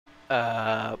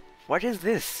What is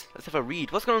this? Let's have a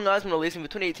read. What's going on, guys? I'm releasing for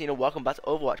 2018 and welcome back to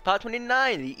Overwatch. Part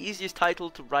 29, the easiest title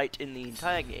to write in the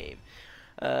entire game.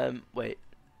 Wait.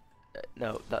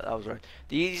 No, that was right.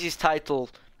 The easiest title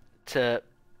to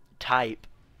type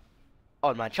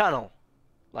on my channel.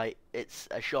 Like, it's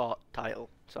a short title,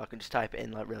 so I can just type it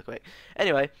in, like, really quick.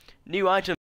 Anyway, new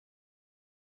item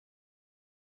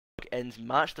ends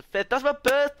March the 5th. That's my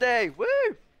birthday! Woo!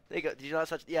 There you go. Did you know that's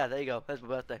such... Yeah, there you go. That's my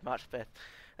birthday, March the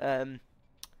 5th.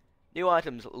 New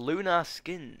items, lunar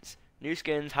skins. New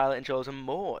skins, highlight intros, and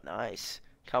more. Nice.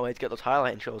 Can't wait to get those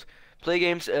highlight intros. Play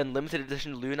games and limited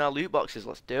edition lunar loot boxes.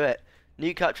 Let's do it.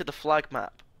 New capture the flag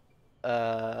map.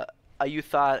 Ayut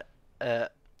Fire.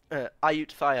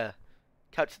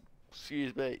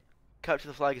 Excuse me. Capture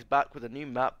the flag is back with a new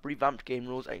map, revamped game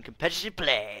rules, and competitive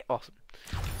play. Awesome.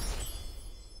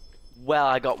 Well,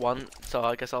 I got one, so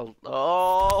I guess I'll...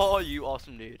 Oh, you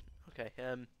awesome dude. Okay,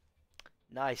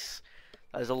 nice.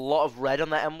 There's a lot of red on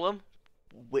that emblem,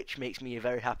 which makes me a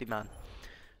very happy man.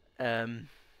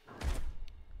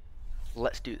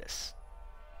 Let's do this.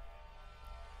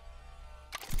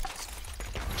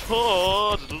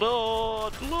 Lord.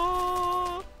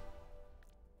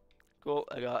 Cool,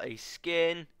 I got a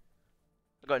skin.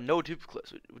 I got no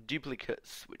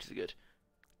duplicates, which is good.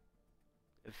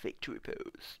 A victory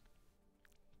pose.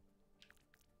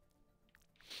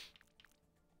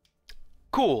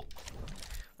 Cool.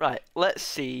 Right, let's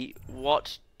see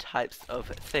what types of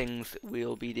things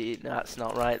we'll be doing. That's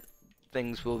not right.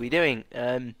 Things we'll be doing.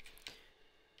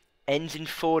 Ends in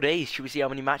 4 days. Should we see how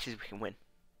many matches we can win?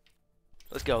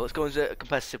 Let's go. Let's go into a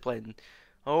competitive play.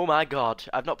 Oh my god.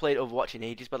 I've not played Overwatch in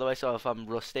ages, by the way, so if I'm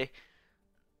rusty,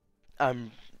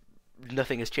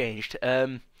 nothing has changed.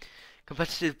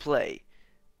 Competitive play.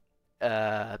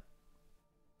 They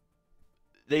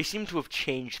seem to have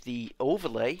changed the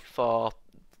overlay for,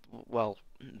 well,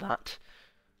 that.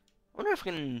 I wonder if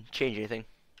we can change anything.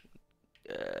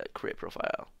 Create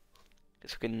profile.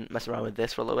 Guess we can mess around with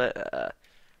this for a little bit.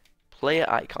 Player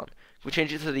icon. Can we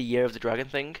change it to the year of the dragon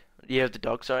thing? Year of the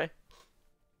dog, sorry.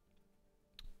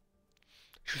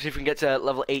 Should we see if we can get to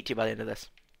level 80 by the end of this?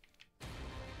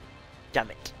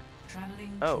 Damn it.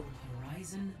 Oh.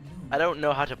 I don't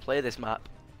know how to play this map.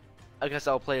 I guess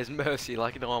I'll play as Mercy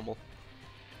like normal.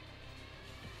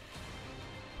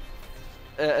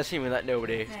 Assuming that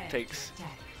nobody takes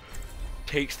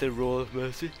the role of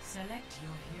Mercy. Select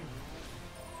your hero.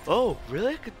 Oh,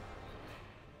 really?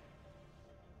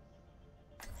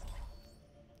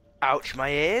 Ouch, my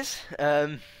ears.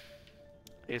 I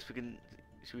guess we can.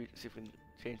 Should we see if we can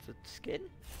change the skin?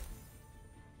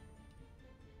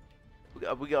 We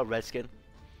got a red skin.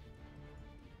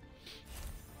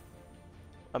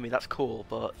 I mean, that's cool,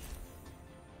 but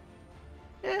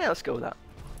yeah, let's go with that.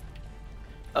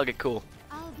 Okay, cool.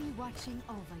 I'll be watching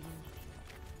over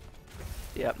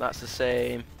you. Yep, that's the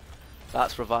same.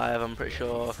 That's revive, I'm pretty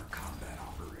sure.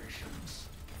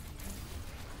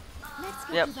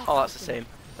 Yep, oh, that's the same.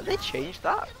 Have they changed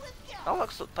that? That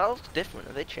looks different.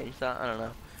 Have they changed that? I don't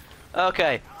know.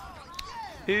 Okay.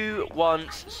 Who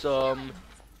wants some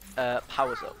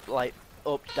powers up? Like,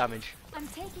 up damage. I'm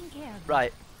taking care of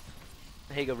Right.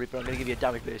 Here you go, Reaper. I'm going to give you a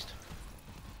damage boost.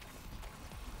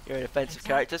 You're an offensive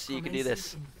character, so you can do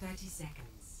this. 30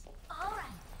 seconds. All right.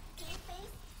 Game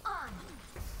face on.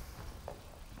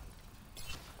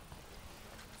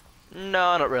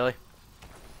 No, not really.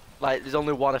 Like, there's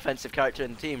only one offensive character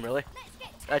in the team, really.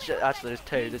 Actually, there's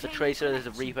two. There's a Tracer, there's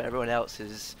a Reaper, everyone else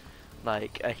is,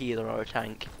 like, a healer or a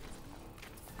tank.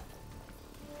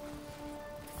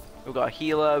 We've got a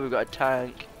healer, we've got a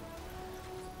tank.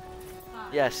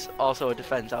 Yes, also a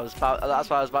defense. That's why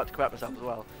I was about to correct myself as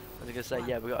well. I was going to say,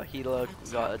 yeah, we got a healer,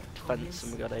 we got a defense,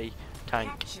 and we got a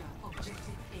tank.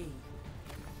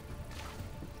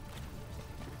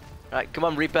 Right, come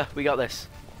on, Reaper, we got this.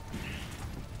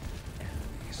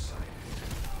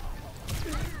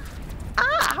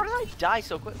 Ah! How did I die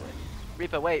so quickly?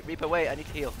 Reaper, wait, I need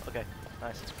to heal. Okay,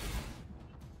 nice.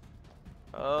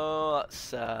 Oh,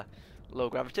 that's low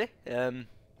gravity.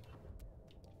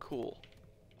 Cool.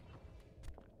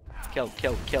 Kill.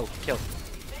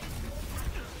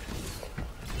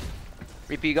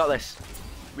 Reaper, you got this.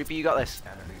 Reaper, you got this.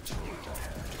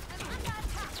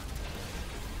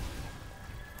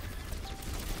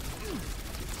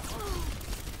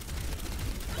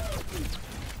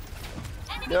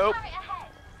 Nope.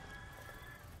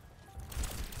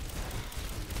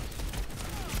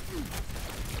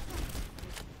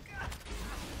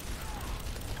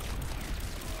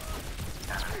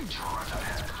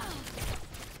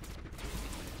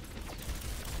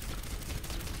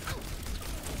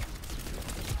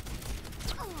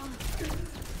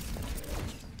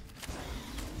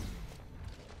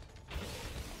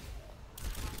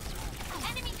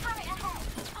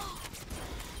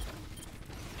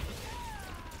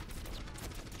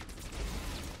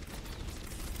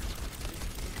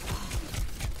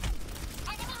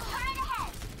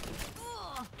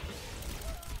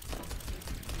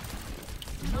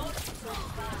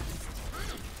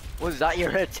 Was that your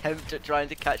attempt at trying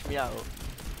to catch me out?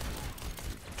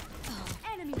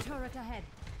 Enemy turret ahead.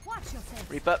 Watch yourself.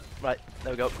 Reaper. Right,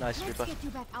 there we go. Nice, Let's Reaper. get you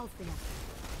back out there.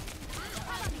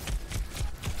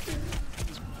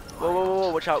 Whoa, whoa, whoa,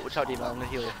 watch out, Demon. I'm gonna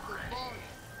heal you.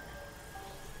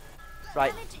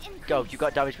 Right, go. You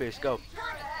got damage boost. Go.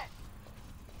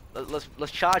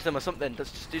 Let's charge them or something.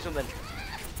 Let's just do something.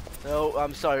 No,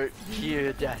 I'm sorry.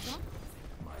 You're dead.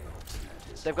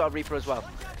 They've got a Reaper as well.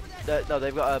 No,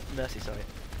 they've got a Mercy. Sorry,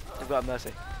 they've got a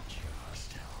Mercy.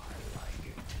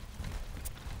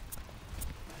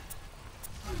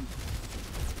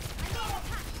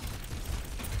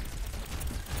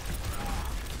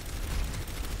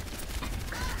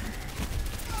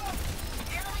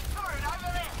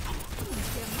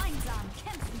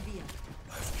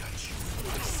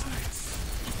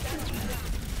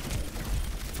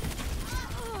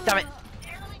 Damn it!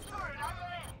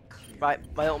 Right,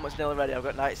 my ultimate's nearly ready. I've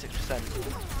got 96%.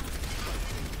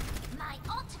 My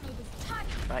ultimate is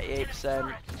targeted.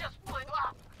 98%.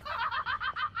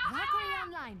 Valkyrie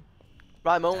online.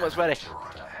 Right, my ultimate's ready.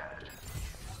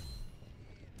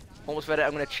 Almost ready.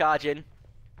 I'm gonna charge in.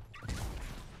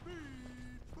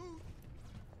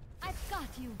 I've got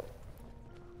you.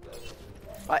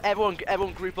 Right,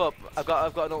 everyone group up. I've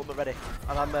got an ultimate ready.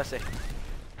 I'm on Mercy.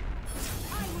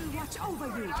 I will watch over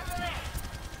you.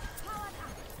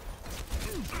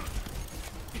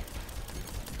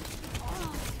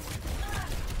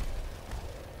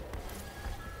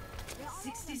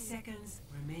 60 seconds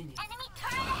remaining. Enemy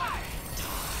turret ahead.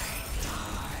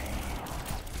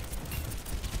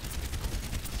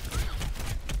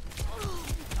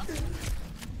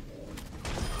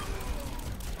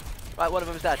 Right, one of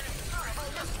them's dead.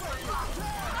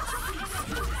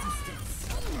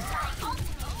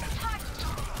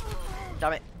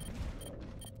 Damn it.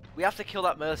 We have to kill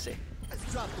that Mercy.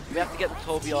 We have to get the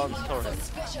Torbjorn's turret.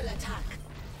 Special attack.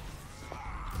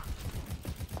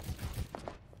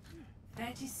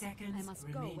 30 seconds I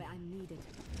must go remaining. where I'm needed.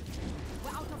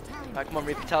 We're out of time. Right, come on,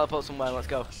 Reaper, teleport somewhere, let's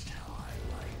go.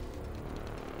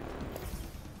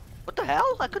 What the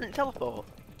hell? I couldn't teleport.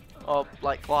 Or,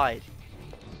 like, glide.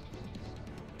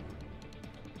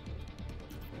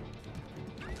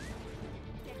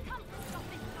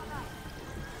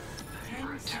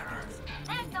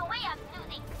 There's no way I'm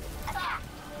losing. Attack.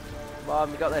 Come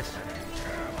on, we got this.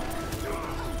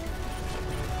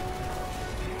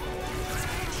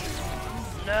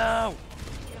 No!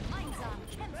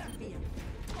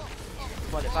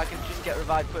 Come on, if I can just get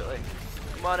revived quickly.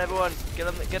 Come on, everyone, get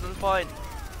on the point.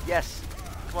 Yes.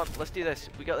 Come on, let's do this.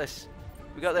 We got this.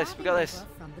 We got this. We got this.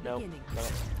 No. No.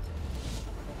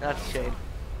 That's a shame.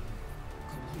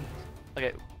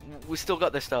 Okay, we still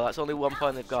got this though. That's only 1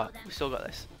 point they've got. We still got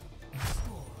this.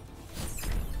 Score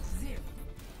 0-0.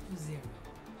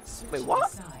 Wait, Switching what?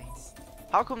 sides.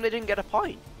 How come they didn't get a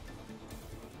point?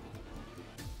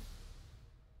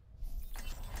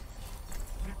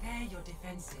 Prepare your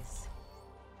defenses.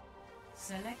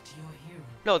 Select your hero.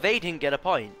 No, they didn't get a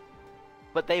point.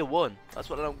 But they won. That's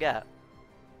what I don't get.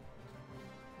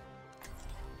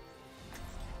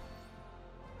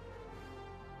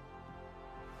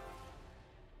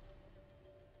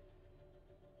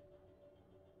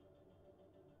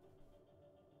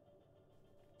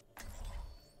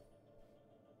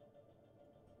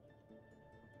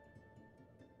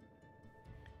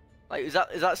 Like, is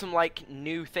that some like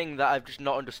new thing that I've just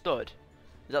not understood?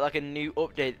 Is that like a new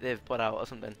update they've put out or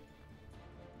something?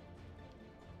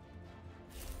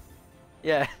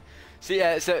 Yeah.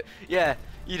 So yeah,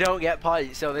 you don't get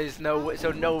points, so there's no,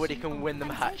 so nobody can win the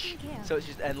match. So it's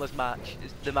just endless match.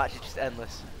 The match is just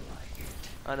endless.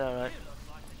 I know, right?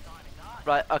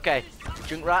 Right. Okay.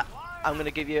 Junkrat, I'm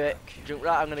gonna give you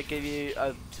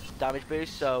a damage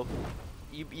boost. So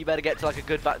you better get to like a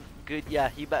good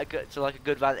you better get to like a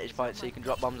good vantage point so you can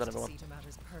drop bombs on everyone. See to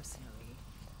matters personally,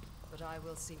 but I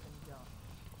will see them done.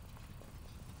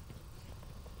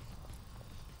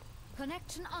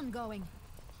 Connection ongoing.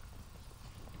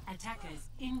 Attackers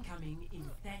incoming in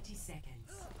 30 seconds.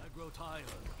 I grow tired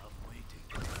of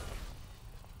waiting.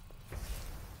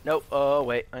 Nope. Oh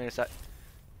wait, hang on a sec.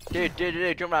 Dude,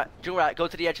 Junkrat, go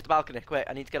to the edge of the balcony. Quick,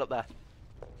 I need to get up there.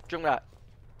 Junkrat,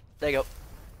 there you go.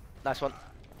 Nice one.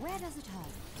 Where does it hurt?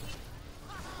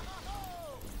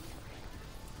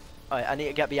 Alright, I need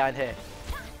to get behind here.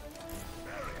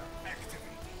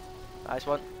 Nice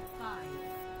one. 5,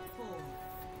 4,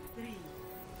 3,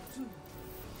 2,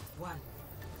 1.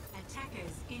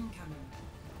 Attackers incoming.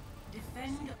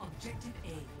 Defend objective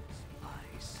A.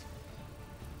 Nice.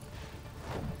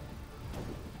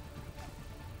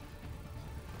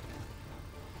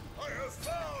 I have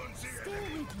Still with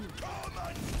you.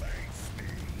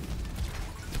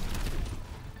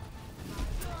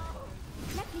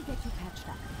 Let me get you patched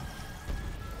up.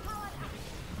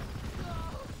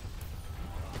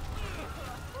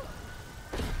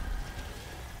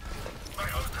 My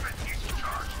ultimate is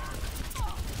charged.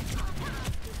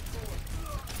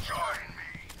 Join me.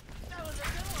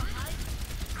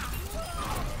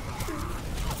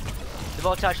 They've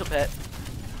all charged up here.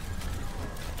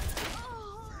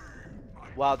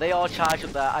 Wow, they all charged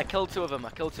up there. I killed two of them.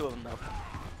 I killed two of them though.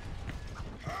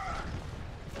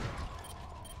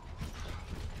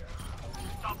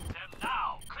 Stop them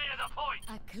now. Clear the point.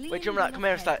 A clean Wait, jump right. Come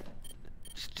here a bill of sec.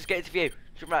 Just get into view.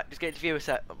 Jump right. Just get into view a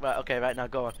sec. Right. Okay. Right now,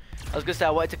 go on. I was gonna say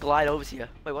I wanted to glide over to you.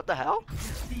 Wait, what the hell?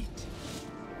 Defeat.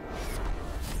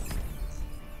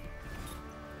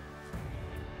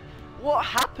 What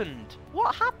happened?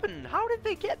 What happened? How did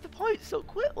they get the points so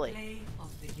quickly? Play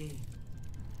of the game.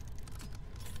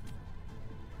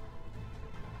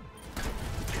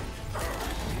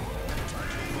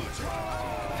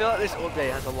 I feel like this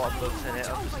update has a lot of bugs in it.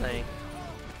 I'm just saying.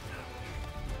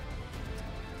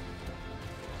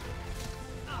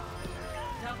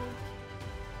 Double.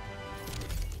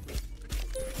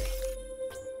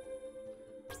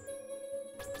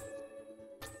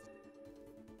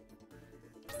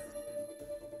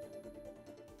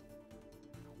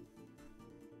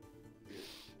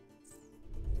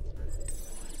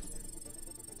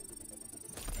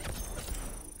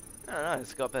 I don't know.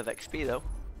 It's got a bit of XP though.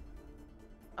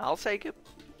 I'll take it.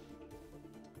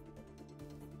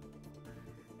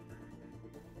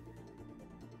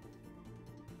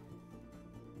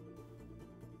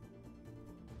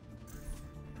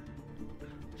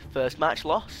 First match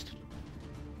lost.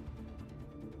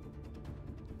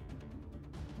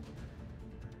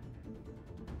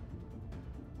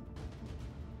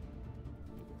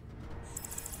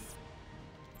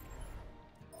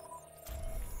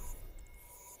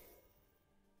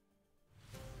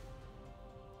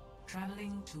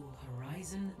 Traveling to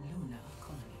Horizon Luna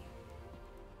Colony.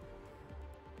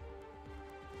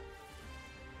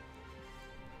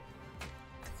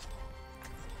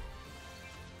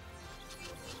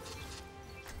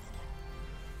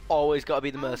 Always got to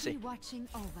be the I'll Mercy. be watching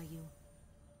over you.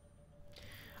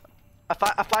 I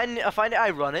find it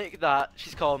ironic that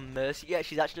she's called Mercy. Yeah,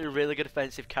 she's actually a really good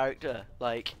offensive character.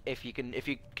 Like if you can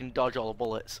dodge all the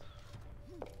bullets.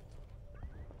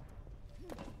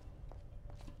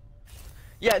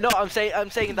 Yeah, no, I'm saying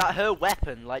that her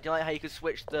weapon, like, do you know, like how you could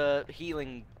switch the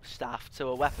healing staff to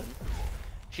a weapon?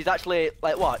 She's actually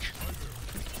like, watch.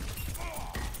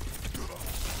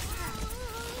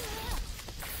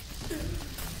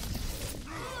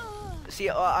 See,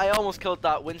 I almost killed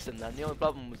that Winston then. The only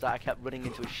problem was that I kept running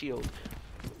into a shield.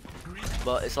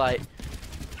 But it's like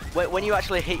when you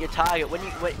actually hit your target, when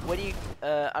you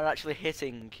are actually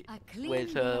hitting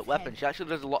with her weapon, she actually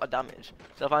does a lot of damage.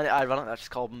 So I find it ironic that she's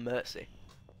called Mercy.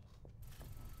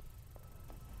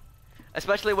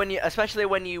 Especially when you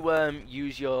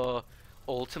use your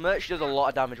ultimate, she does a lot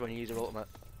of damage when you use her ultimate.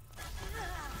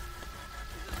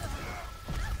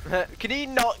 Can he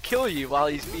not kill you while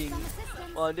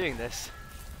I'm doing this?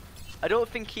 I don't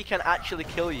think he can actually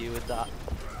kill you with that.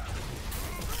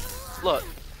 Look.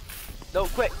 No,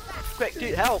 quick,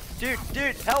 dude, help, dude,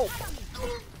 help.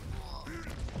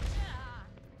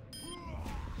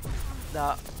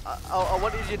 Nah, I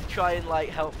wanted you to try and like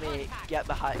help me get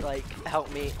behind, like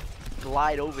help me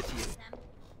glide over to you.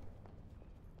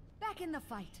 Back in the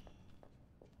fight.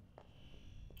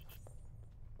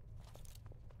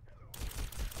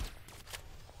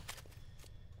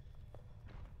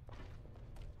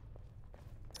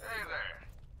 Hey there.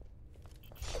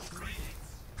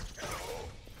 Hello.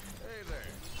 Hey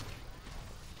there.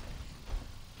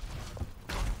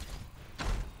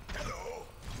 Hello.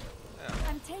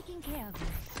 I'm taking care of you.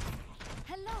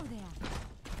 Hello there.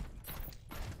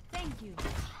 Thank you.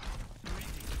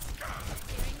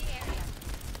 Clearing the area.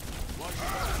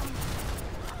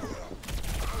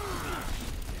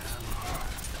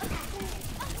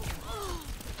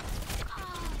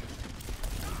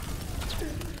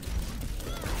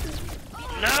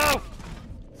 No!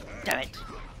 Damn it!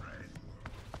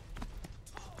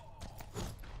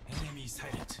 Enemy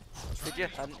sighted. Did you? I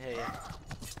didn't hear you.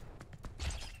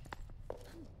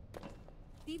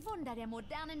 Die Wunder der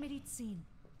modernen Medizin.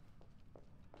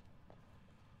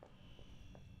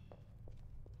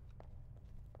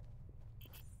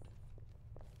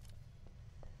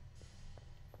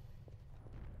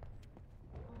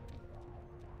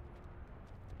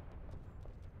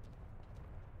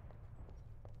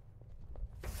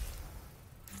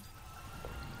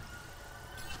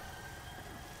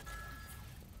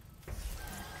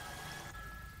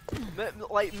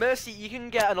 Like Mercy, you can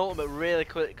get an ultimate really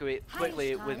quickly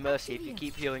with Mercy if you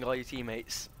keep healing all your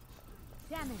teammates.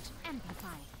 Damage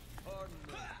amplified.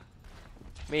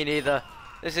 Me neither.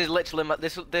 This is literally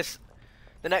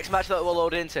the next match that we'll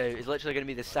load into is literally going to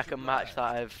be the second match that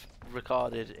I've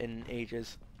recorded in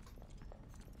ages.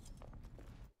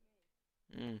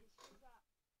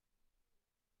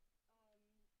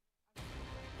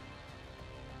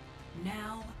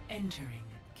 Now entering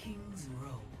King's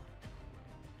Row.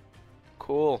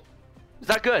 Cool. Is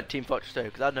that good, Team Fortress 2?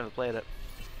 Because I've never played it.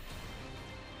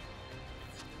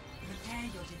 Prepare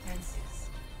your defenses.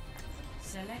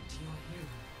 Select your hero.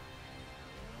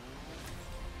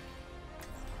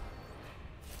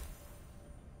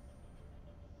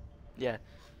 Yeah.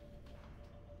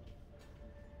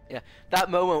 Yeah. That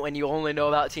moment when you only know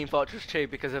about Team Fortress 2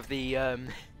 because of the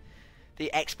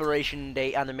expiration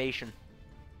date animation.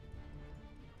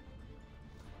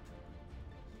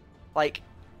 Like,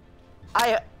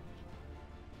 I'll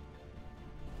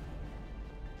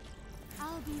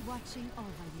be watching over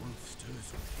you.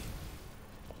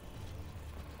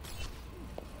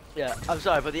 Yeah, I'm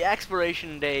sorry, but the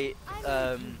expiration date,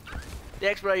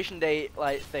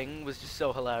 like thing was just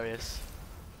so hilarious.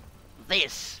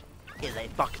 This is a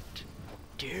bucket.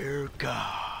 Dear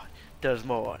God, there's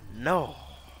more. No.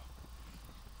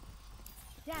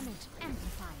 Damage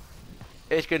amplified.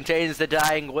 It contains the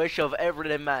dying wish of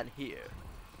every man here.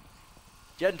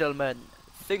 Gentlemen,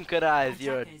 synchronize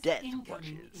your Attackers death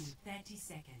incoming wishes. in 30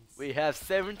 seconds. We have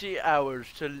 70 hours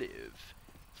to live.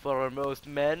 For most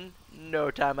men, no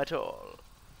time at all.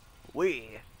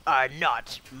 We are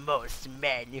not most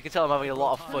men. You can tell I'm having a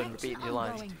lot of fun repeating the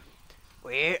lines. Ongoing.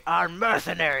 We are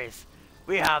mercenaries.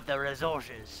 We have the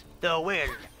resources, the will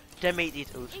to meet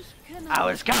these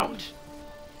hours count.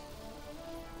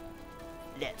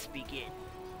 Let's begin.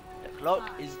 The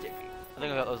clock is ticking. I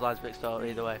think I got those lines mixed up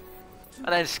either way. And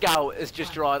then Scout is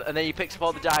just drawn, and then he picks up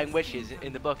all the dying wishes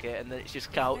in the bucket, and then it's just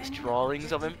Scout's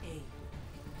drawings of him.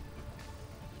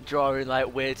 Drawing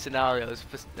like weird scenarios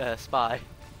for Spy.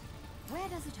 Where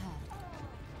does it hurt?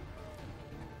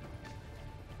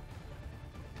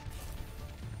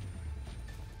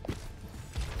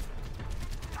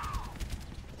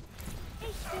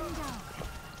 Ich bin da.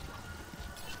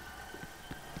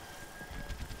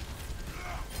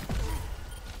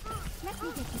 Let me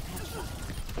get you patched.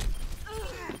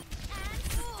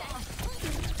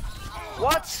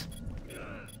 What?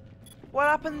 What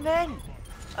happened then?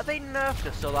 Have they nerfed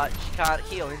her so that she can't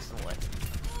heal instantly?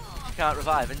 She can't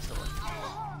revive instantly.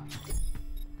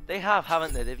 They have,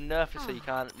 haven't they? They've nerfed her so you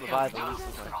can't revive her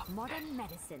instantly. Modern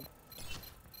medicine.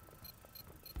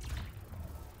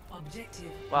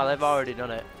 Objective. Wow, they've already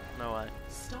done it. No way.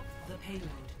 Stop the payload.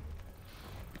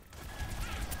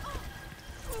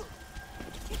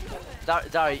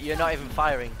 Zarya, you're not even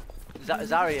firing.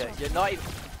 Zarya, you're not even...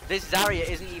 This Zarya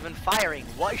isn't even firing.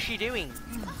 What is she doing?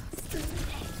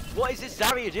 What is this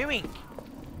Zarya doing?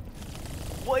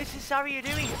 What is this Zarya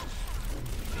doing?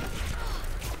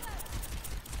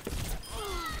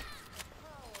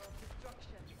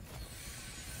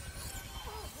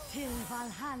 Till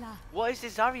Valhalla. What is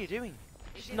this Zarya doing?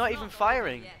 She's not even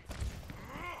firing.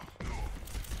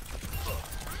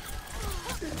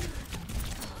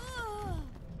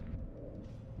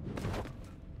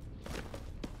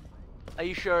 Are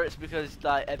you sure it's because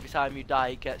like every time you die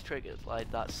it gets triggered?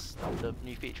 Like that's the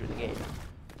new feature of the game.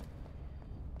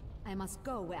 I must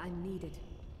go where I'm needed.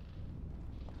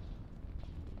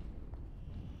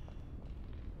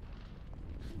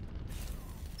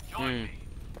 Join me.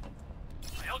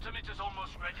 My ultimate is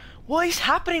almost ready. What is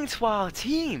happening to our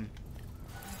team?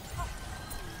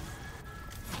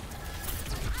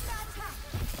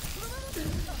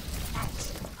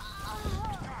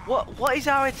 What is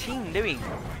our team doing?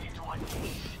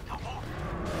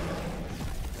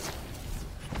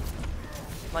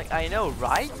 Like I know,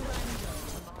 right?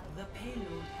 The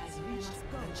payload has reached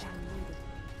the channel.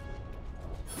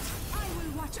 I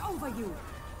will watch over you.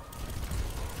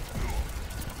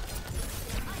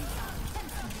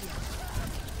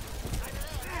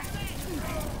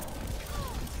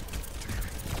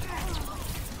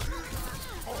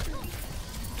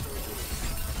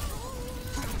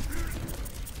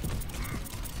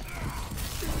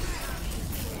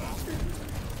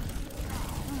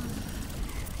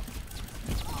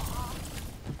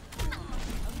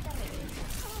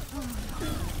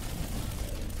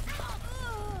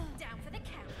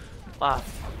 Wow.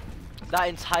 That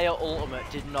entire ultimate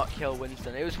did not kill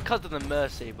Winston. It was because of the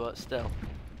mercy, but still.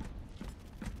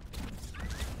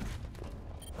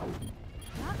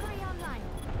 Valkyrie online.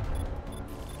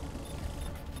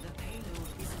 The payload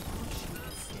is approaching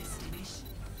its destination.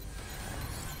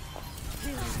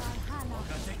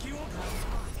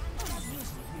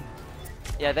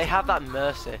 Yeah, they have that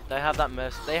mercy. They have that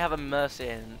mercy. They have a mercy,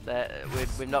 and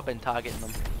we've not been targeting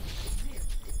them.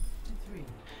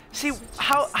 See,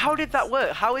 how did that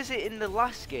work? How is it in the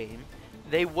last game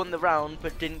they won the round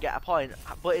but didn't get a point,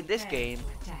 but in this game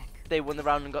they won the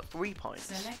round and got 3 points?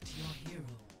 Select your hero.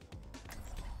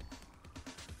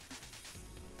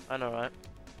 I know, right?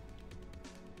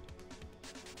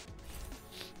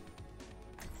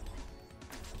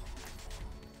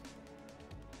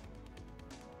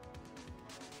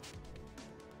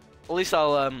 At least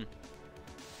I'll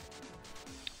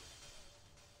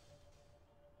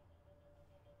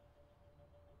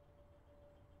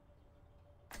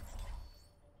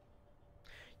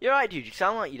You're right, dude. You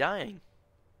sound like you're dying.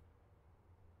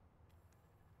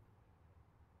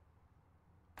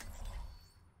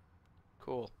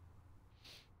 Cool.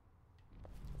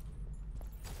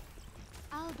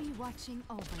 I'll be watching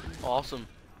over you. Awesome.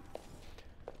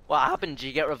 What happened? Did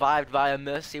you get revived by a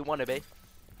Mercy wannabe?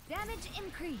 Damage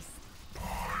increase.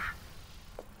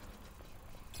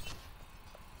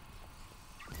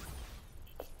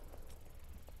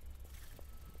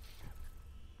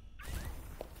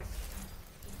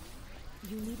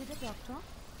 You needed a doctor?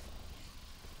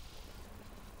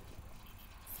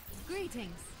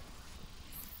 Greetings.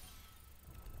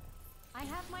 I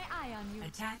have my eye on you.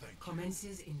 Attack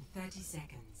commences in 30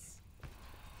 seconds.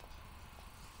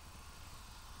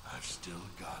 I've still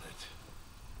got it.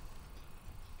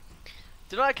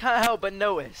 Did I can't help but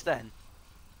notice then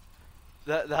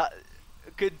that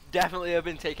could definitely have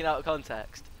been taken out of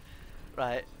context,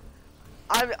 right?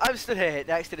 I'm stood here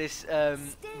next to this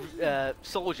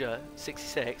soldier,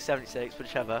 66, 76,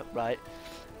 whichever, right?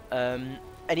 And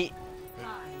he,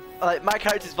 like, my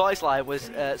character's voice line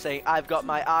was saying, "I've got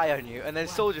my eye on you," and then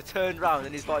soldier turned around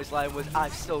and his voice line was,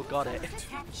 "I've still got it."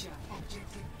 Capture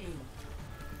objective A.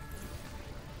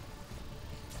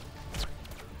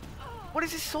 What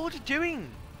is this soldier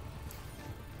doing?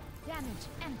 Damage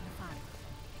amplified.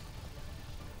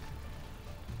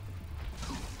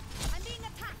 I'm being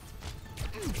attacked.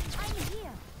 I'm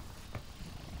here.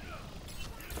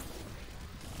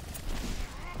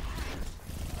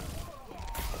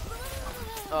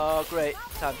 Oh, great.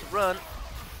 Time to run.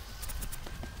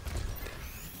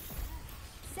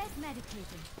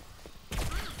 Self-medicating.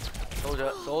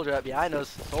 Soldier, soldier, behind us.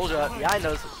 Soldier, behind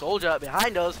us. Soldier,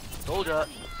 behind us. Soldier.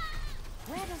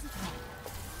 Where does it hurt?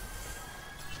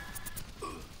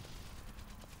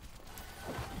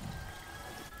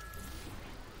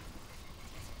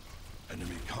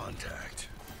 Enemy contact.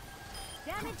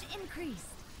 Damage increased.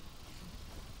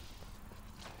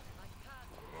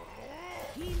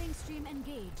 Healing stream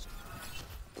engaged.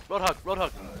 Roadhog,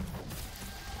 roadhog.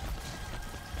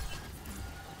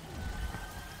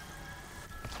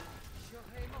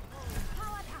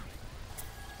 Powered up.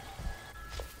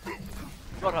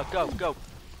 Roadhog, go, go.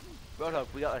 Roadhog,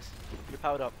 we got this. You're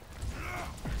powered up.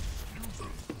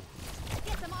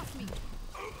 Get them off me.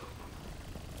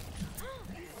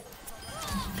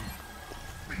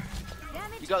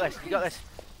 Damage You got this, you got increased.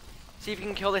 this. See if you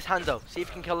can kill this Hanzo. See if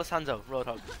you can kill this Hanzo,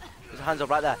 Roadhog. There's a Hanzo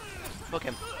right there. Hook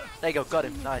him. There you go, got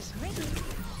him. Nice.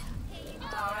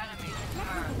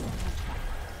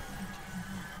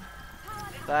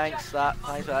 Thanks for that,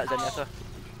 Zenyatta.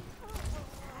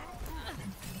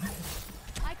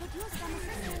 I could use some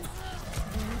assistance.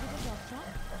 You needed a doctor?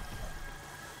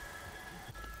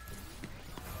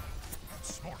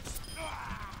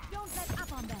 Don't let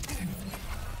up on them.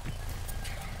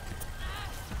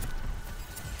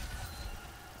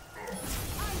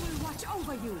 I will watch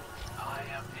over you. I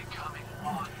am becoming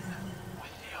one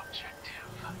with the objective.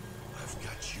 I've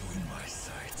got you in my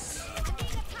sights.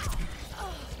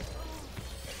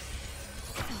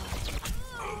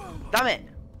 Damn it!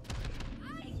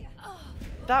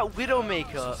 That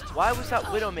Widowmaker. Why was that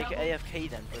Widowmaker AFK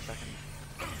then for a second?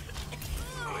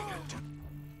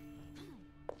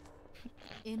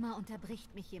 Immer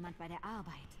unterbricht mich jemand bei der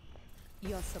Arbeit.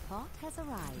 Your support has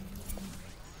arrived.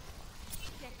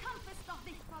 Der Kampf ist noch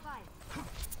nicht vorbei.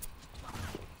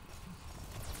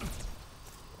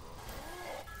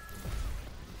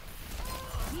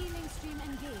 Healing stream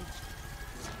engaged.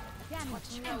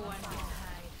 Damage No one amplified. can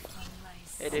hide from my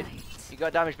Hey dude, sight. you got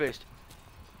a damage boost.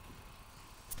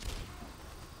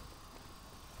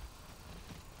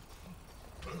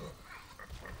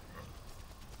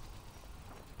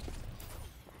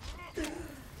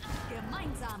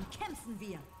 Gemeinsam kämpfen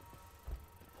wir.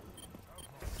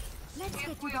 Let's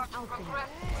get to the outfit.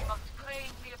 we must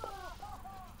claim the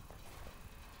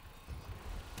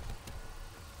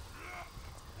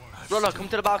Roadhog, come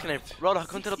to the balcony. Roadhog,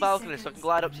 come to the balcony so I can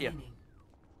glide up to you.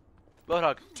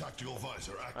 Roadhog. Tactical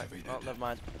visor Right, activated. oh, never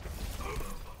mind.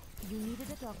 You needed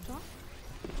a doctor?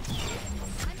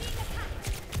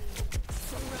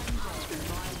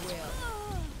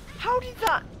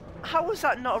 How was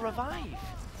that not a revive?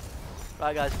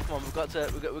 Right, guys, come on, we've got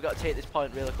to take this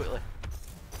point really quickly.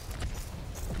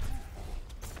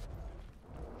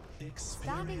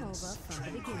 Starting over from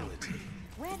the beginning.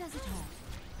 Where does it hurt?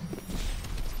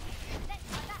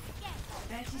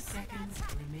 30 seconds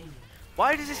remaining.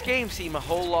 Why does this game seem a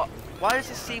whole lot? Why does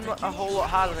this seem like a whole lot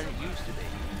harder than it used to be?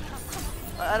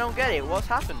 I don't get it. What's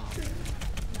happened?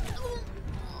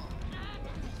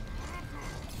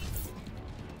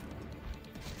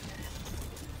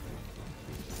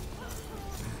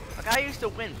 Like, I used to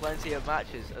win plenty of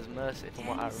matches as Mercy, from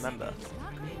what I remember.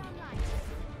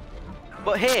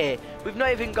 But here, we've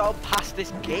not even got past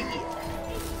this gate.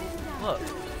 Look.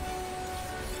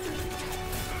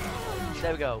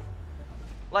 There we go.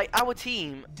 Like, our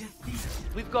team,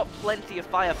 we've got plenty of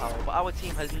firepower, but our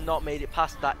team has not made it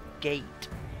past that gate.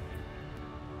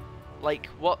 Like,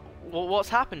 what's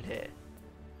happened here?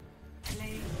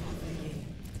 Play of the game.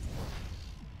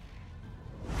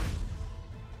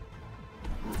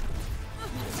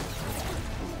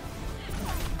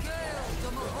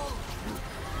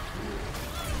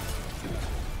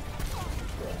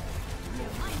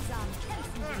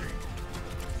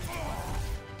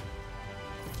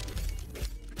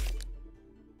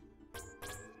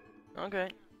 Okay.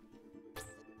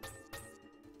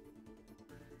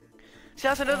 See,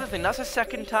 that's another thing. That's the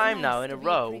second time now in a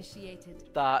row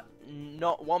that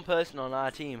not one person on our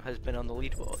team has been on the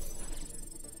leaderboard.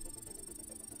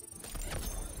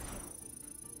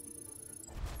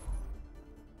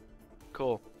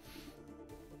 Cool.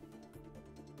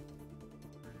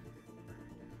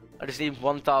 I just need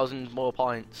 1,000 more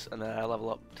points and then I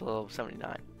level up to level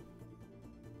 79.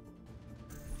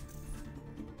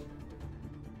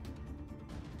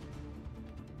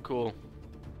 Cool.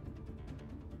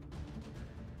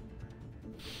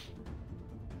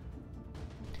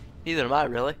 Neither am I,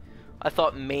 really. I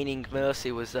thought maining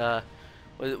Mercy was going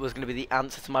to be the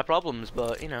answer to my problems,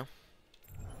 but you know.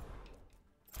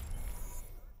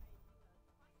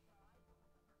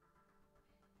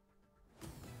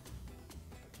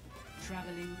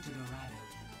 Traveling to Dorado.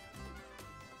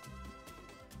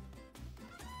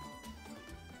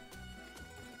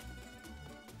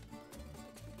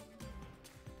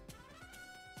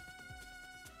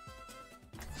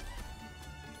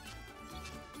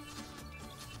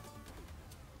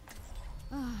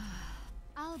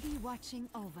 I'll be watching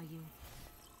over you.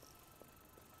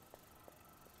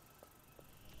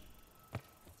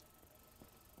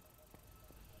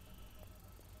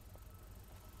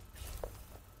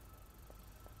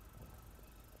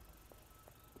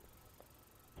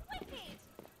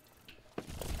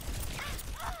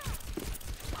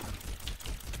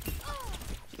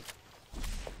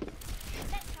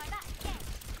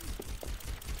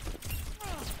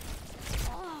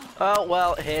 Oh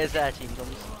well, here's their team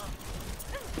comes.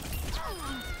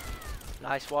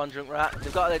 Nice one, Drunk Rat.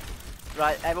 They've got the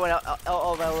right. Everyone,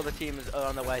 all their other teams are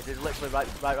on their way. They're literally right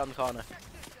around the corner.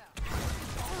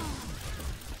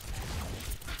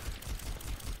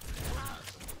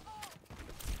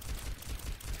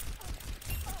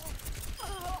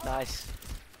 Nice.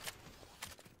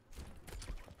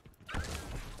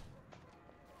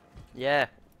 Yeah.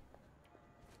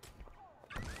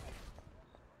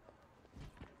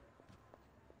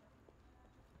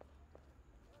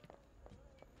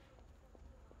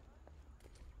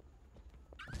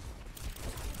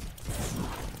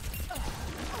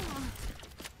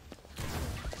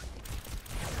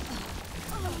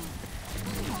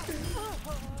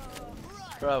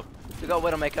 Bro, we got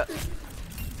Widowmaker.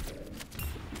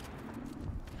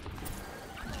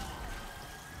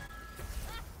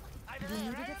 You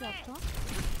needed a doctor?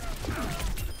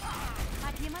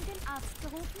 Hat jemand den Arzt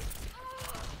gerufen?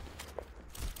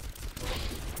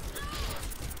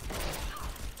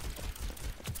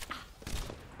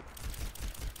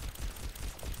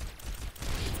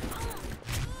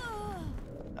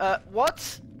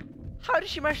 What? How did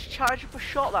she manage to charge up a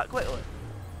shot that quickly?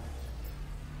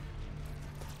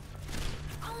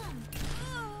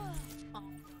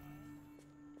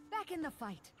 Back in the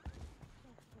fight.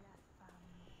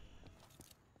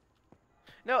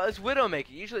 No, as Widowmaker,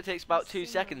 usually it takes about 2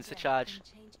 seconds to charge.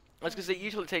 That's because it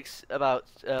usually takes about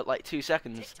like 2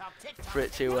 seconds for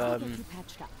it to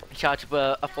charge up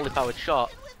a fully powered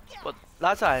shot. But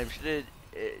that time she did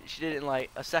it in like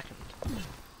a second.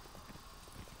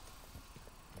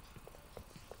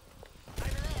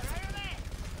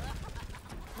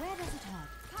 Where does it hurt?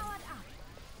 Powered up.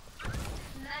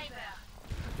 Neighbor.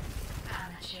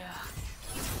 Amateur.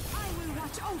 I will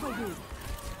watch over you.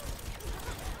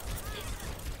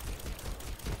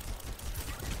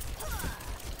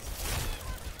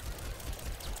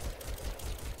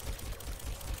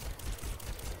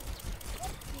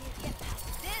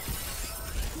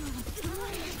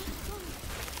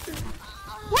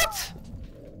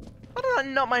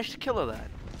 not manage to kill her then?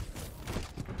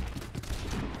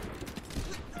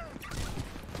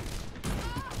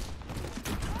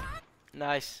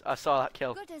 Nice, I saw that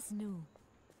kill. Good as new.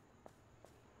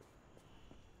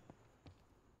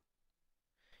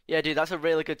 Yeah, dude, that's a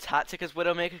really good tactic as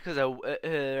Widowmaker because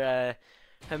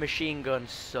her machine gun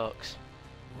sucks.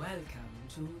 Welcome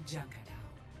to Junkertown.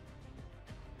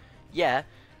 Yeah,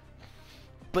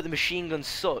 but the machine gun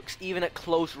sucks even at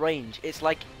close range. It's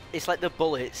like the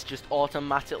bullets just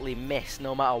automatically miss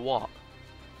no matter what,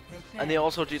 and they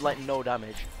also do like no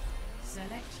damage.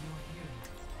 Select your hero.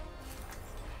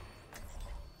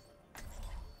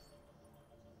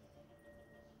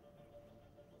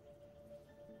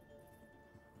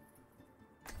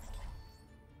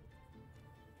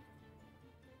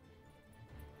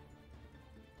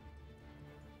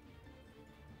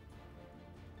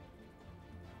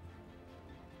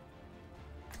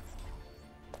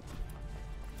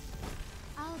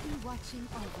 I'll be watching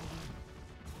over you.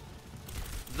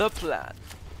 The plan: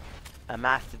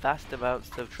 amass vast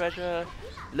amounts of treasure,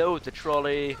 load the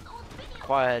trolley,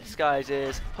 acquire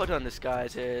disguises, put on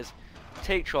disguises,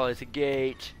 take trolley to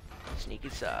gate, sneak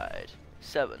inside.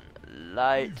 7.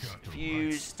 Light,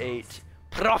 fuse, 8.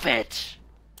 Profit!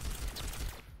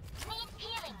 Need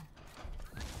healing.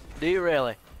 Do you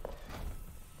really?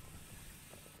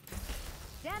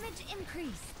 Damage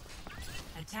increase.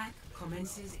 Attack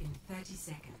commences in 30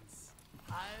 seconds.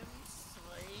 Home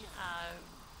sweet home.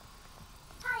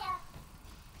 Hiya.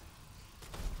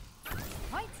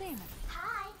 Point Seaman.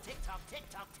 Hi. Tick tock, tick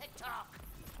tock, tick tock.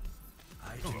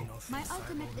 I do not My think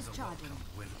ultimate Cylons is are charging.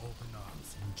 welcome with open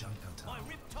arms in Junkertown. My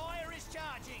rip tire is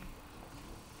charging.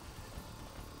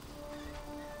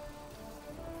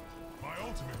 My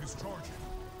ultimate is charging.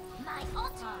 My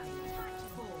ultimate.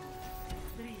 4,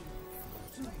 3,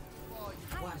 2,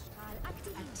 1.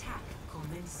 Attack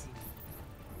commencing.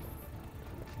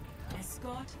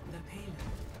 Escort the payload.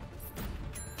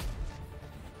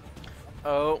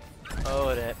 Oh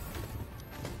it.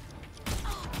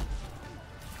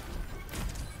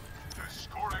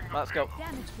 Let's go.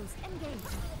 Damage boost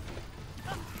engaged.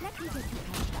 Let me get you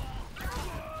patched up.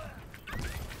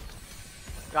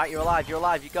 Right, you're alive,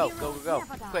 you go, go, go, go.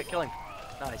 Quick, kill him.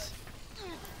 Nice.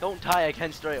 Don't die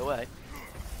again straight away.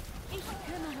 Ich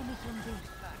kümmere mich um dich.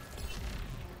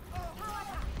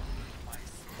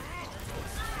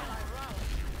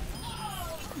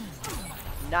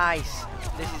 Nice.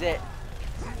 This is it.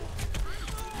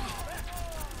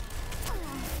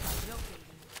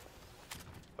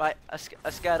 Right, I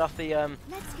scared off the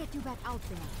Let's get you back out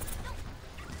there.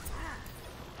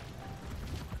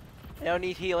 You don't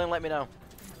need healing, let me know.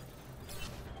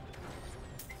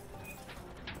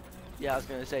 Yeah, I was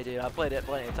gonna say, dude, I played it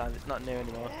plenty of times, it's not new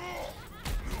anymore.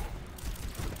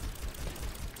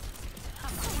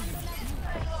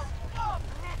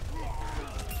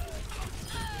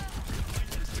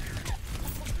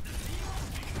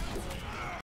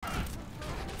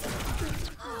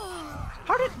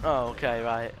 How did... Oh, okay,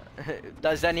 right.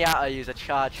 Does Zenyatta use a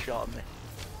charge shot on me?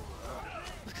 I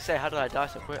was gonna say, how did I die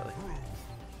so quickly?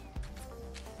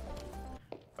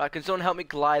 Right, can someone help me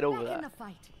glide over Back in there? the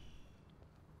fight.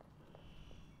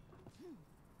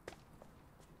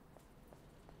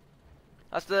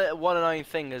 That's the one annoying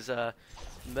thing is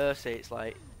Mercy, it's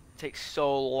like, it takes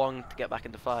so long to get back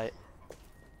into fight.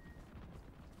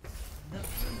 The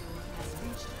payload has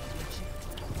reached the objective.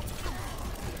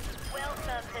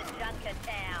 Welcome to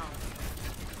Junkertown.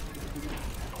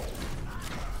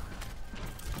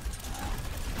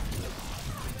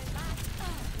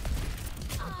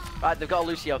 Right, they've got a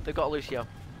Lucio,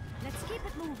 Let's keep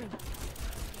it moving.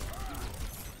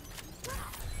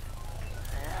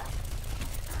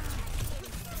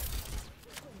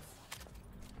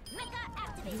 Mecha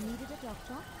activated. You needed a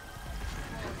doctor?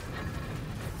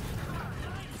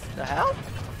 The hell?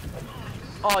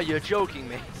 Oh, you're joking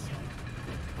me.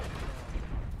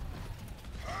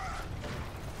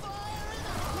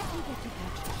 Let me get you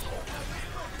patched up.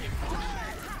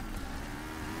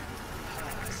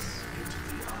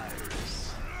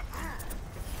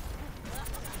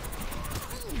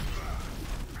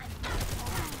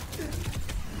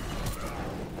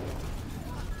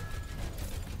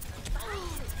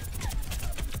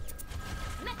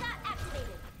 Mecha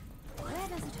activated. Where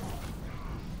does it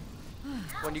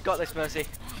hurt? When you got this, Mercy.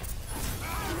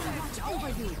 Watch over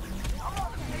you.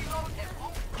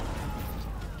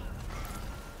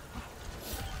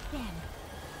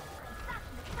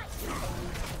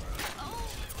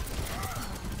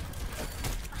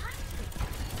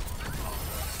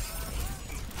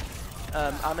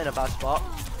 Damn. I'm in a bad spot.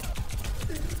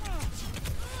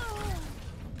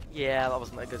 Yeah, that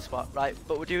wasn't a good spot. Right,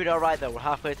 but we're doing alright though. We're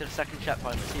halfway to the second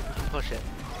checkpoint. Let's see if we can push it.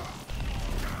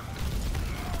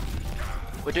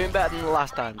 We're doing better than the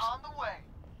last times. On the way.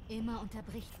 Immer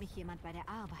unterbricht mich jemand bei der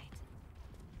Arbeit.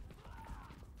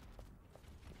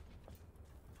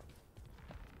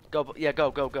 Go, yeah,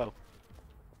 go, go, go.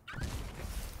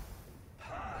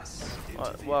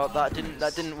 Well, that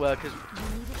didn't work. Cause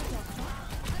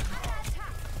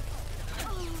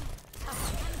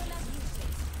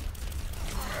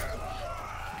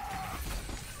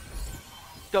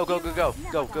go, go, go, go,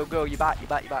 go, go, go. You back, you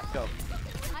back, you back. Go,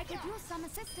 I could use some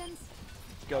assistance.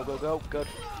 go, go, go. Good.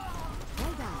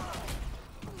 Well done.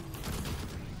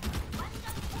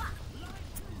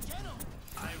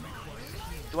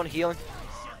 Do you want healing?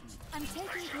 I'm taking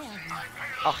care of you.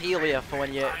 I'll heal you for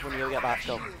when you get back.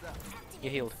 So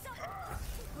you're healed.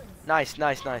 Nice,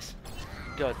 nice, nice.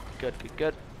 Good, good, good,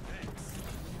 good.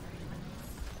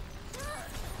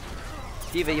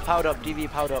 Diva, you powered up. Diva, you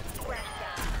powered up.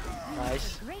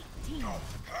 Nice. Great team.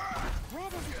 Where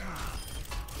does it hurt?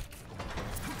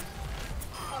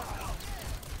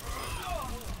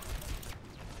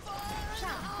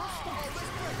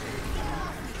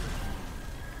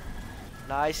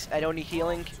 Nice. I don't need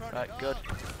healing. Right, good.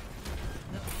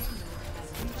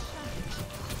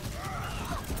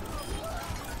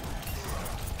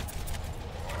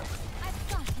 I've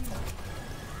got you.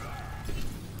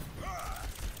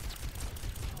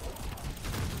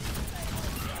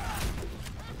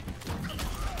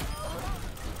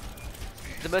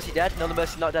 Is the Mercy dead? No, the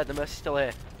Mercy's not dead. The Mercy's still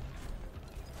here.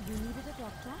 You needed a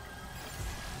doctor?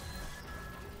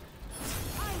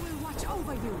 I will watch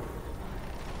over you.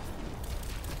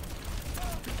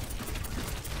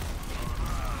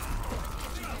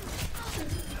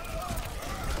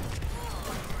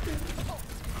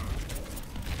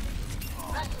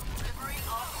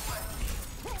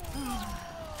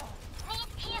 Need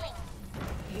healing.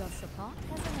 Your support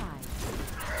has arrived.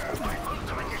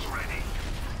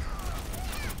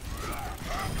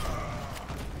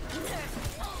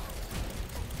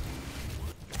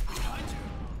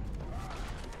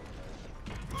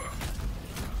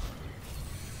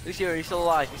 Lucio, you're still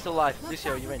alive. You're still alive.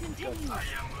 Lucio, you're in. Good. I'm taking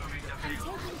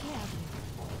care of you.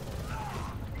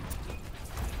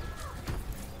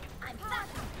 I'm back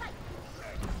to fight.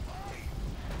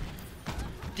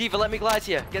 Diva, let me glide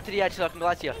to you. Get to the edge so I can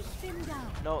glide to you. Ich bin da.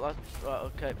 No, that's right.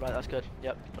 Okay, right. That's good.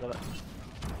 Yep. Whatever.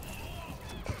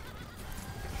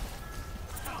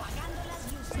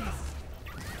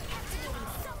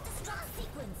 Self-destruct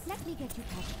sequence. Let me get you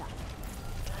patched up.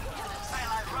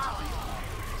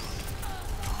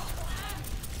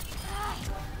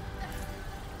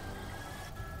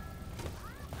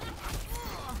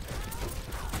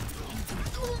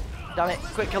 Damn it!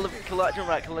 Quick, kill that jump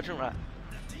rat. Kill that jump rat.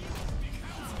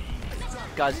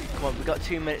 Guys, come on. We've got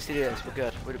 2 minutes to do this. We're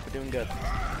good. We're doing good.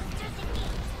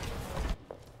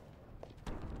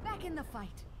 Back in the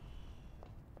fight.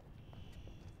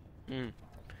 Hmm.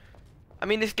 I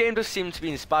mean, this game does seem to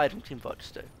be inspired from Team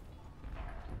Fortress 2.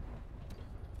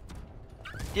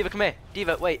 Diva, come here.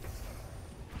 Diva, wait.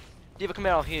 Diva, come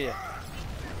here. I'll heal you.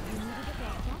 You needed a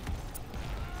doctor?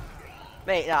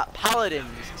 Mate, that Paladins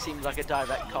seems like a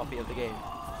direct copy of the game.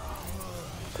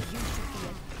 You should be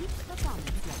at peak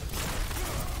performance level.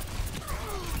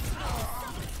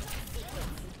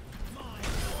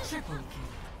 Triple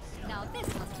kill. Now this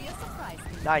must be a surprise.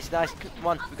 Nice, nice. Come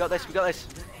on. We got this. We got this.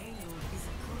 The payload is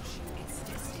approaching its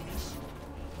destination.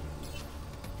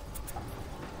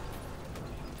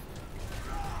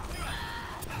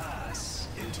 Pass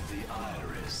into the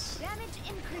iris. Damage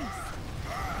increase.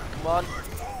 Come on.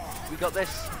 We got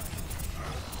this. I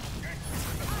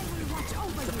will watch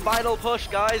over The you. final push,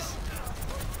 guys.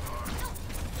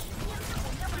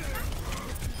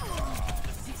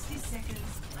 60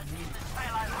 seconds remaining.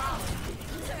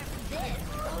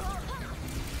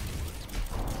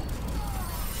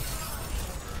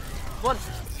 Come on.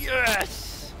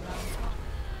 Yes.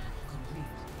 Complete.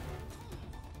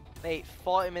 Mate,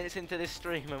 40 minutes into this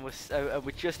stream and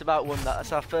we just about won that.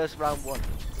 That's our first round one.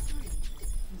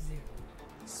 0.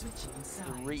 Switching sides.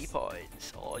 3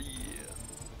 points. Oh yeah.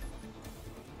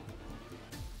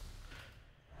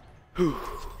 Whew.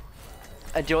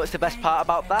 And do you know what's the best part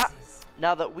about that?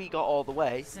 Now that we got all the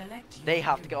way, Select they your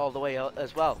have to get hero. all the way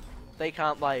as well. They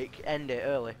can't like end it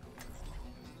early.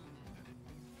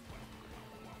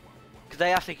 Because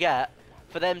they have to get,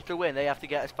 for them to win, they have to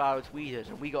get as far as we did,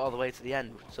 and we got all the way to the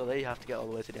end, so they have to get all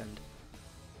the way to the end.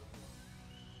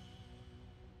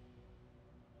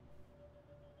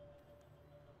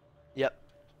 Yep.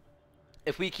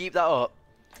 If we keep that up,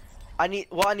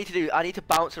 what I need to do, I need to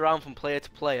bounce around from player to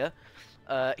player,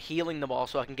 healing them all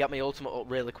so I can get my ultimate up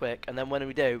really quick, and then when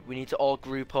we do, we need to all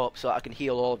group up so I can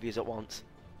heal all of you at once.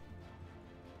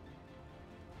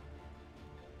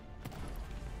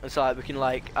 And so like, we can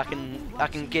like I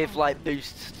can give like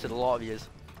boosts to the lot of yous.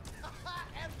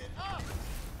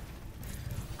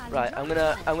 Right, I'm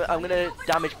gonna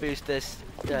damage boost this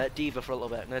diva for a little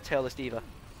bit. I'm gonna tail this diva.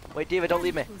 Wait, diva, don't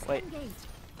leave me. Wait.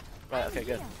 Right, okay,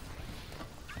 good.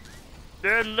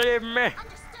 Don't leave me.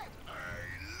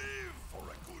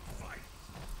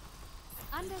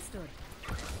 Understood.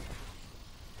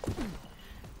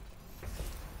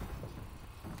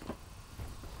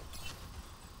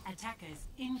 Attackers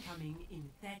incoming in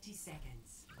 30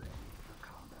 seconds.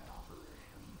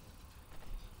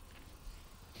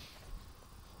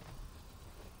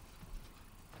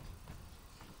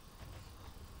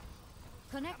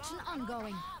 Connection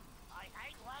ongoing. I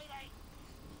hate waiting.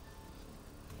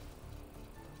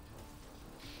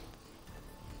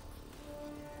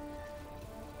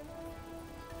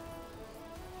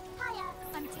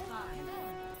 I'm taking 5,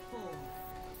 4,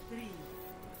 3,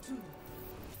 2,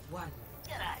 1.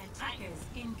 Attackers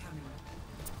incoming.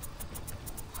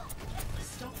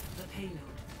 Stop the payload.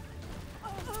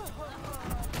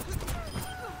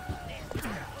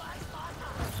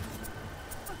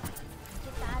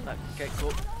 Right, okay,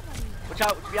 cool. Watch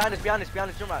out! Behind us! Behind us!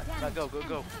 Behind us! Jump right! Right, go! Go!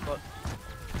 Go! Go.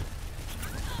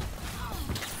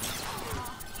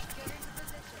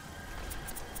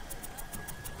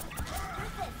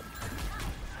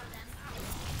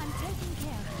 I'm taking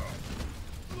care.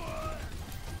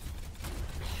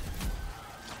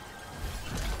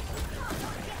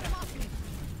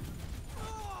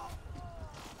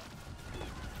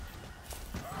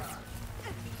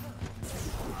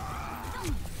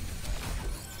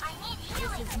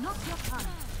 This is not your time.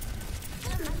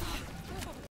 Where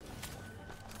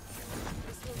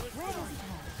does it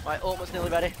hurt? Right, almost nearly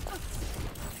ready.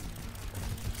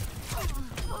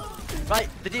 Right,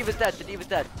 the diva's dead. The diva's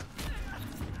dead.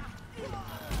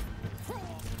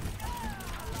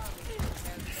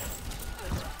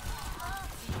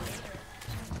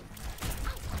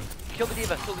 Kill the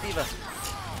diva. Kill the diva.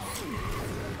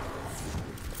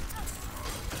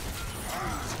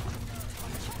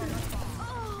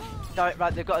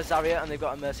 Right, they've got a Zarya and they've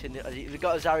got a Mercy. They've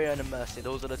got a Zarya and a Mercy.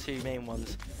 Those are the two main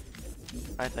ones,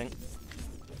 I think.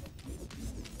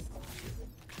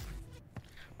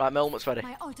 Right, my ultimate's ready.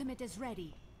 My ultimate is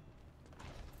ready.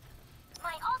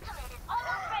 My ultimate is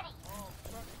almost ready.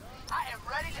 I am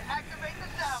ready to activate the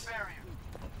sound barrier.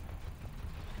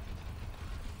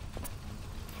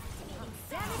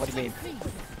 What do you mean?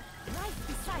 Increase. Right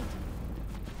beside you.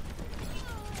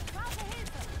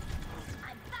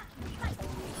 I'm back in fight.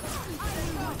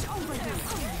 Watch over you.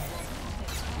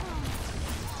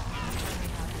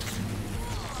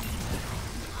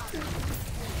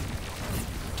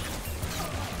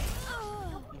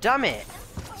 Damn it!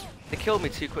 They killed me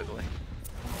too quickly.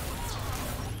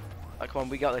 Right, come on,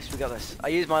 we got this, we got this. I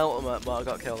used my ultimate, but I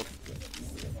got killed.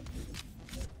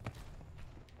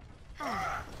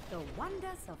 Ah, the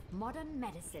wonders of modern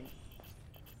medicine.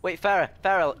 Wait, Farah,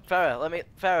 let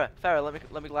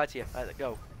me lie to you. Alright,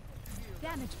 go.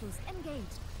 Damage boost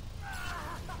engaged.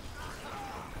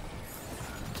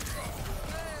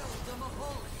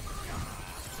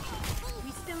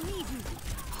 We still need you.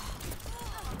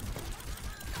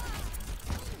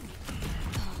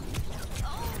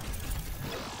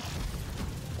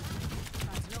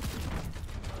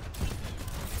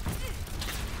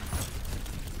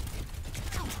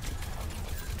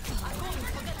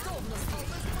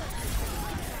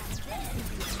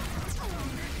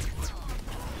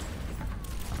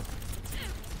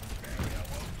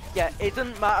 Yeah, it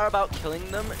doesn't matter about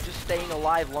killing them, just staying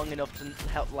alive long enough to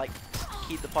help, like,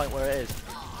 keep the point where it is.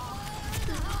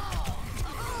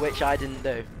 Which I didn't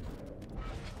do.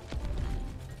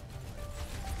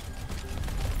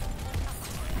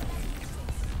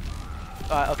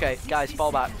 Alright, okay, guys,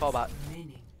 fall back, fall back.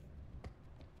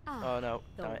 Ah, Oh no,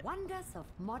 the damn it. wonders of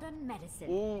modern medicine.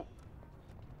 Ooh,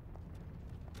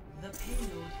 The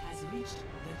payload has reached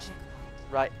the checkpoint.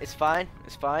 right, it's fine,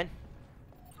 it's fine.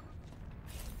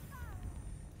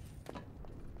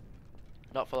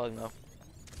 Not for long though.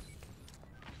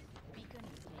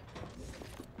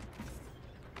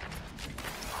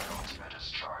 Ultimate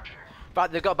is charging.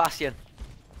 Right, they've got Bastion.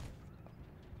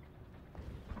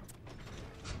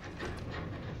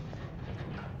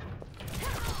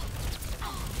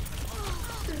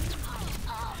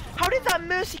 How did that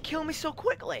Mercy kill me so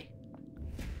quickly?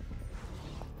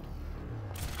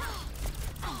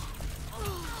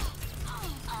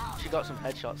 She got some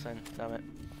headshots in, damn it.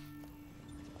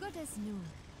 Good as new.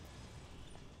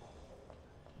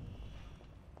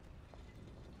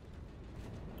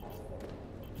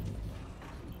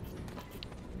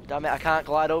 Damn it, I can't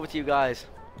glide over to you guys.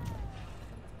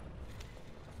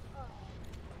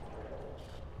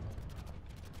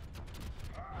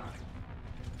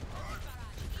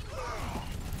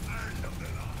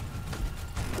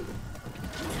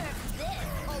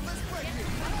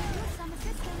 Some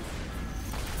assistance.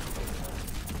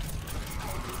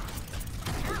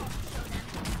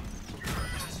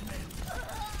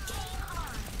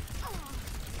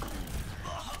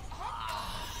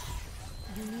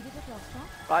 You needed a doctor?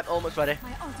 Right, almost ready.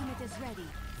 My ultimate is ready.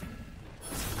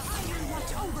 I will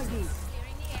watch over you.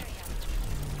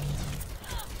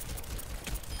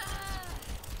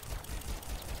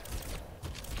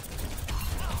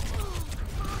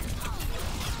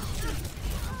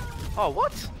 Oh,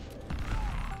 what?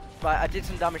 Right, I did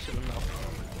some damage to them though.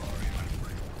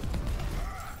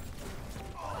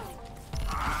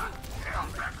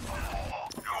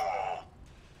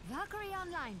 Valkyrie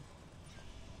online.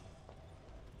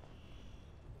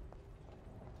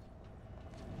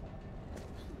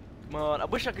 Come on, I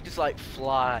wish I could just like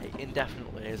fly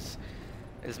indefinitely as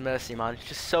Mercy, man. It's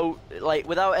just so like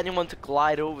without anyone to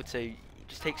glide over to, it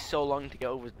just takes so long to get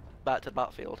over back to the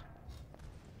battlefield.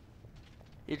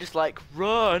 You're just like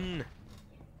run.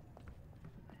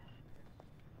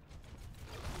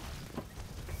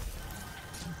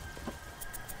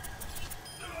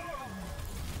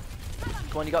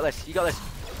 Come on, you got this. You got this.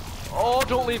 Oh,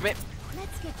 don't leave me.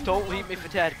 Let's get you Don't back leave me up. for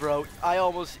dead, bro. I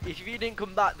almost, if you didn't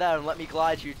come back there and let me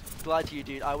glide to you,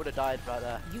 dude, I would have died right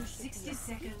there. You should 60 be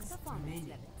seconds performance remaining.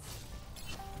 levels.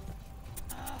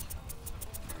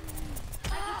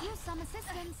 I could use some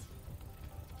assistance.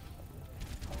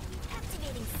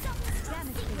 Activating self-destruct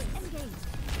Damage sequence. base engaged.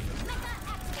 Mecha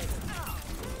activated.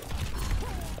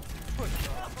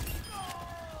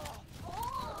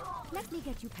 Let me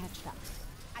get you patched up.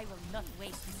 I will not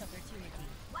waste this opportunity.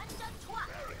 One done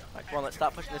twice. Right, come on, let's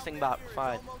start pushing this thing back.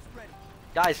 Fine.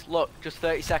 Guys, look, just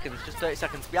 30 seconds. Just 30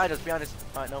 seconds. Behind us, behind us.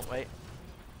 Right, no, wait.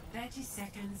 30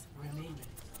 seconds remaining.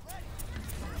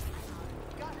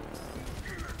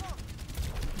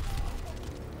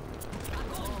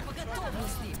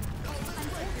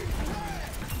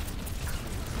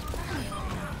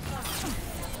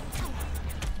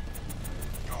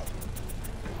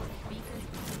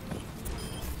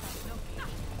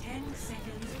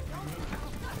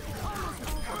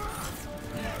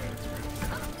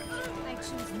 I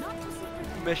choose not to seek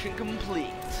revenge. Mission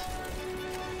complete.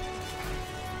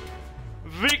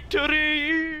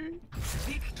 Victory!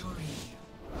 Victory.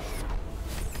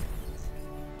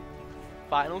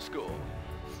 Final score,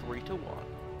 3-1.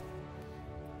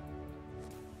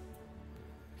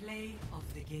 Play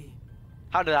of the game.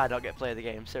 How did I not get play of the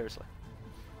game? Seriously.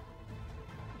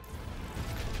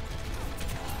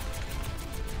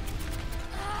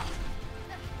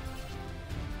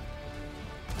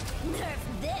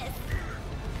 Nerf this.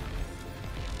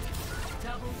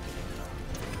 Double.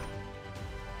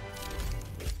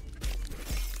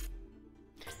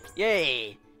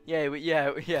 Yay! Yay!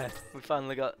 Yeah. We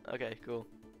finally got. Okay, cool.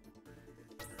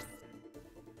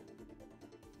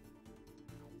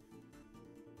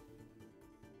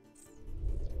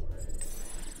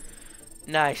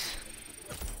 Nice.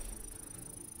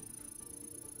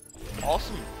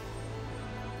 Awesome.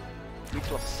 Reach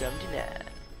level 79.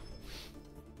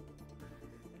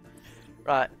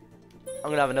 Right. I'm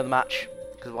gonna have another match.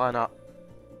 Because why not?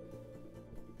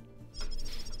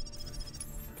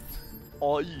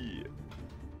 Oh yeah.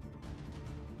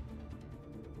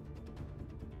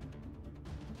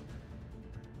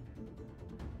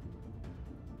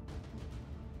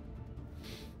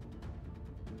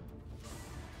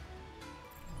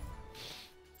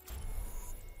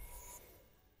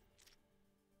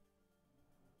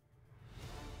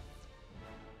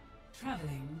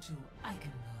 Traveling to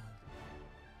Eichenberg.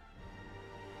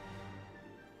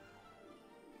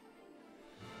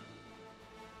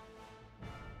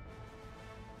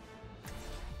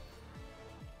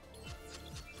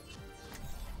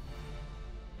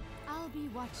 I'll be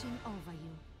watching over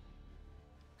you.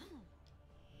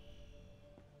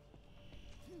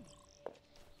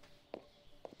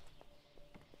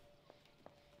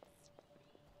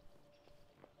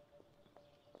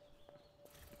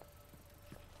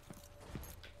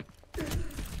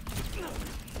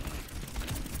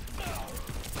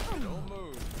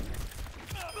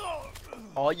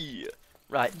 Oh yeah.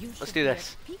 Right, You let's should do be at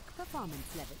this. Peak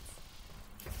performance levels.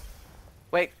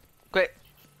 Wait, quick.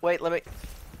 Wait, let me.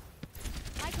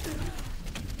 I can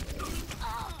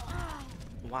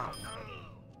Wow.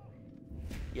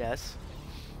 Yes.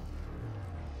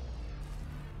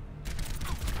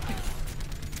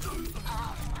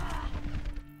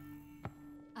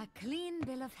 a clean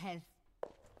bill of health.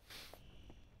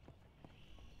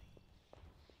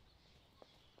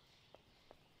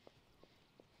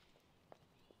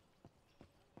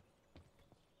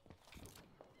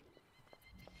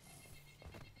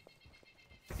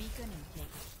 Stunning kick.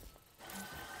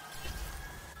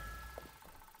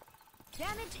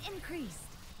 Damage increased.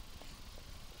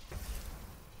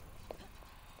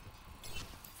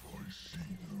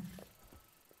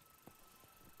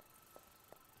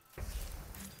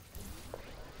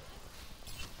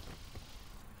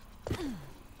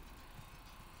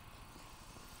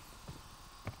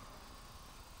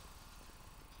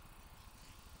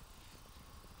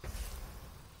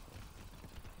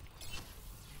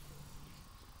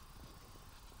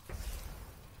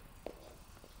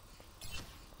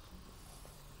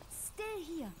 Stay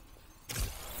here.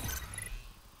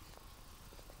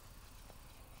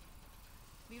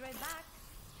 Be right back.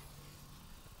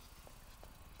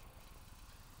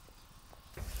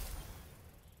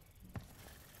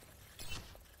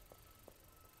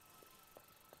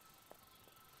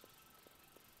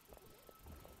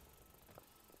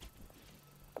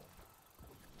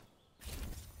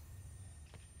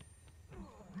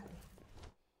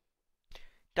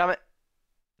 Damn it.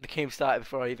 The game started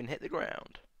before I even hit the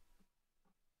ground.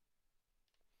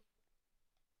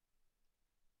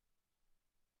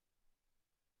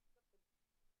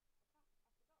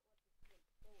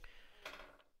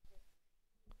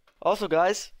 Also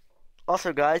guys,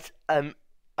 I'm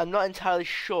not entirely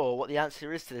sure what the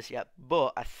answer is to this yet,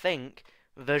 but I think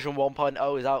version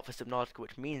 1.0 is out for Subnautica,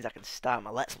 which means I can start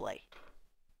my Let's Play.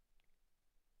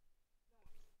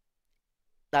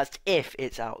 That's if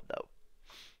it's out, though.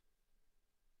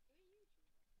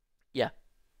 Yeah.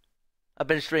 I've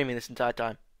been streaming this entire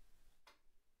time.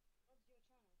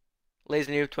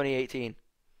 Lazy Noob 2018.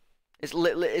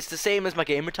 It's the same as my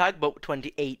gamer tag, but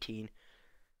 2018.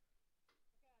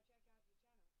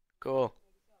 Cool.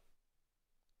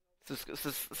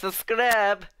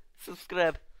 Subscribe.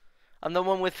 Subscribe. I'm the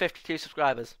one with 52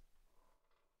 subscribers.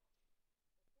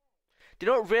 Do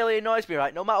you know what really annoys me,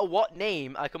 right? No matter what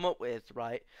name I come up with,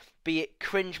 right? Be it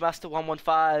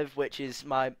CringeMaster115, which is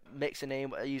my mixer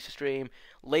name I use to stream,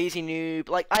 Lazy Noob,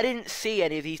 like, I didn't see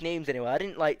any of these names anywhere. I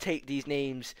didn't, like, take these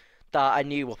names that I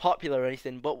knew were popular or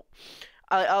anything, but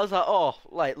I was like, oh,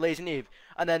 like, Lazy Noob.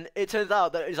 And then it turns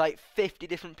out that there's, like, 50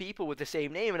 different people with the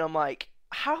same name, and I'm like,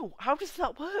 how? How does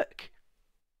that work?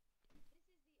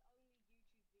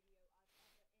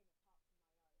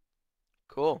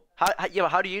 Cool.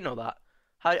 How do you know that?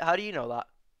 How do you know that?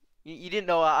 You didn't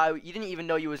know you didn't even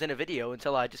know you was in a video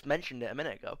until I just mentioned it a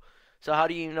minute ago. So how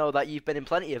do you know that you've been in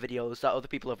plenty of videos that other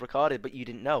people have recorded but you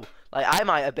didn't know? Like I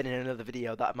might have been in another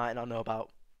video that I might not know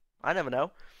about. I never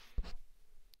know.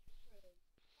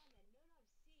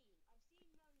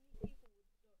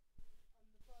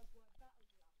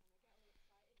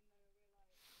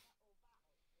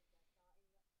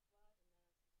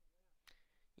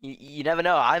 You never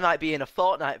know. I might be in a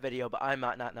Fortnite video, but I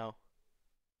might not know.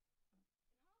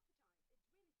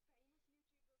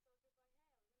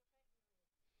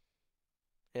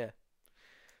 Yeah.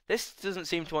 This doesn't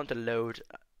seem to want to load.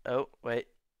 Oh, wait.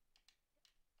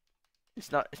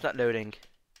 It's not loading. Do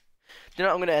you know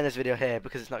what? I'm gonna end this video here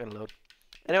because it's not gonna load.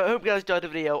 Anyway, I hope you guys enjoyed the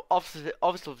video. Obviously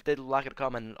if you did, like and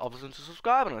comment, and obviously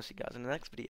subscribe, and I'll see you guys in the next video.